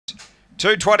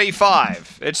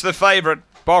225. It's the favourite,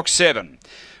 box 7.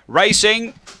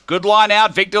 Racing, good line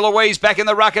out. Victor Louise back in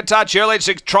the ruck a touch early. It's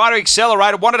trying to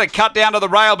accelerate. It wanted to cut down to the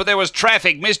rail, but there was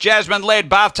traffic. Miss Jasmine led.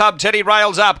 Bathtub Teddy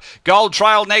rails up. Gold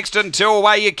Trail next and 2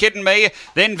 away. You kidding me?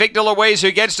 Then Victor Louise,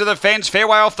 who gets to the fence.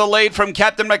 Fairway off the lead from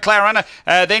Captain McLaren.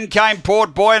 Then came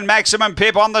Port Boy and Maximum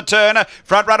Pip on the turn.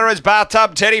 Front runner is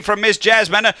Bathtub Teddy from Miss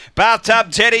Jasmine.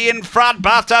 Bathtub Teddy in front.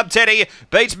 Bathtub Teddy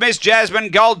beats Miss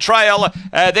Jasmine. Gold Trail.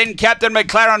 Then Captain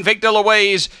McLaren, Victor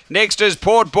Louise. Next is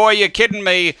Port Boy. You kidding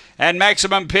me? And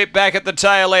Maximum Pip back at the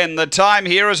tail end. The time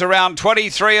here is around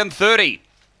 23 and 30.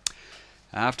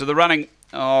 After the running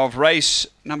of race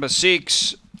number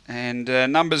 6 and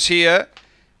numbers here,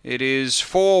 it is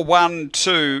 4, 1,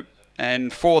 2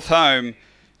 and fourth home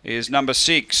is number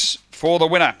 6 for the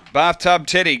winner. Bathtub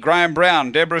Teddy, Graham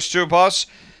Brown, Deborah Stupos,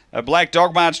 a Black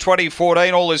Dog March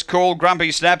 2014, All Is Cool,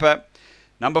 Grumpy Snapper.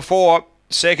 Number 4.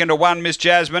 Second to 1, Miss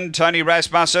Jasmine, Tony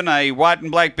Rasmussen, a White and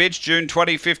Black Bitch, June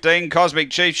 2015, Cosmic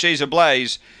Chief, She's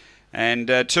Ablaze. And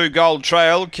 2 Gold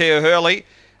Trail, Kia Hurley,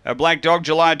 a Black Dog,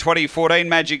 July 2014,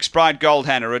 Magic Sprite Gold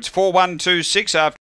Hanner. It's 4-1-2-6 after.